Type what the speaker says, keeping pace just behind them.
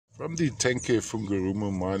From the Tenke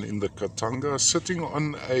Fungurumu mine in the Katanga, sitting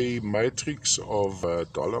on a matrix of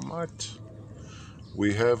dolomite,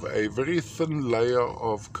 we have a very thin layer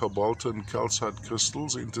of cobalt and calcite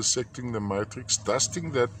crystals intersecting the matrix.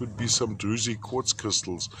 Dusting that would be some druzy quartz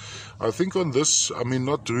crystals. I think on this,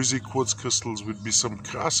 not druzy quartz crystals, would be some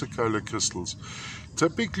chrysocolla crystals.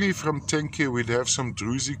 Typically from Tenke we'd have some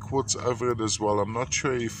druzy quartz over it as well. I'm not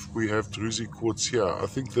sure if we have druzy quartz here. I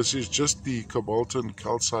think this is just the cobalt and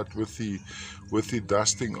calcite with the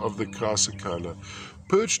dusting of the chrysocolla.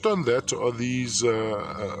 Perched on that are these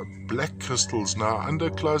black crystals. Now under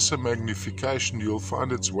closer magnification you'll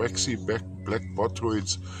find it's waxy black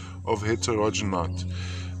botroids of heterogenite.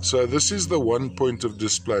 So this is the one point of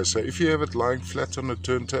display. So if you have it lying flat on a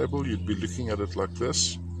turntable, you'd be looking at it like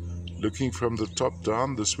this. Looking from the top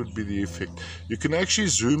down, this would be the effect. You can actually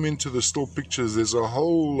zoom into the still pictures. There's a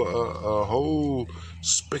whole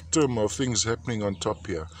spectrum of things happening on top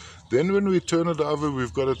here. Then when we turn it over,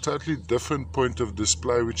 we've got a totally different point of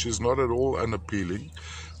display, which is not at all unappealing.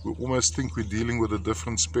 We almost think we're dealing with a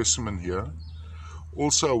different specimen here.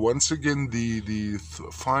 Also, once again, the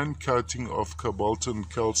fine coating of cobalt and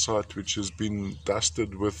calcite, which has been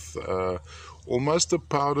dusted with almost a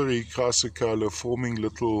powdery chrysocolla, forming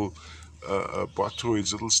little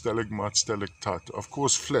botroids, little stalagmite, stalactite. Of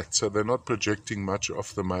course, flat, so they're not projecting much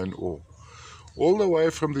off the main ore. All the way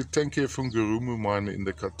from the Tenke Fungurumu mine in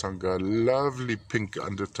the Katanga, lovely pink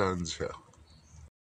undertones here.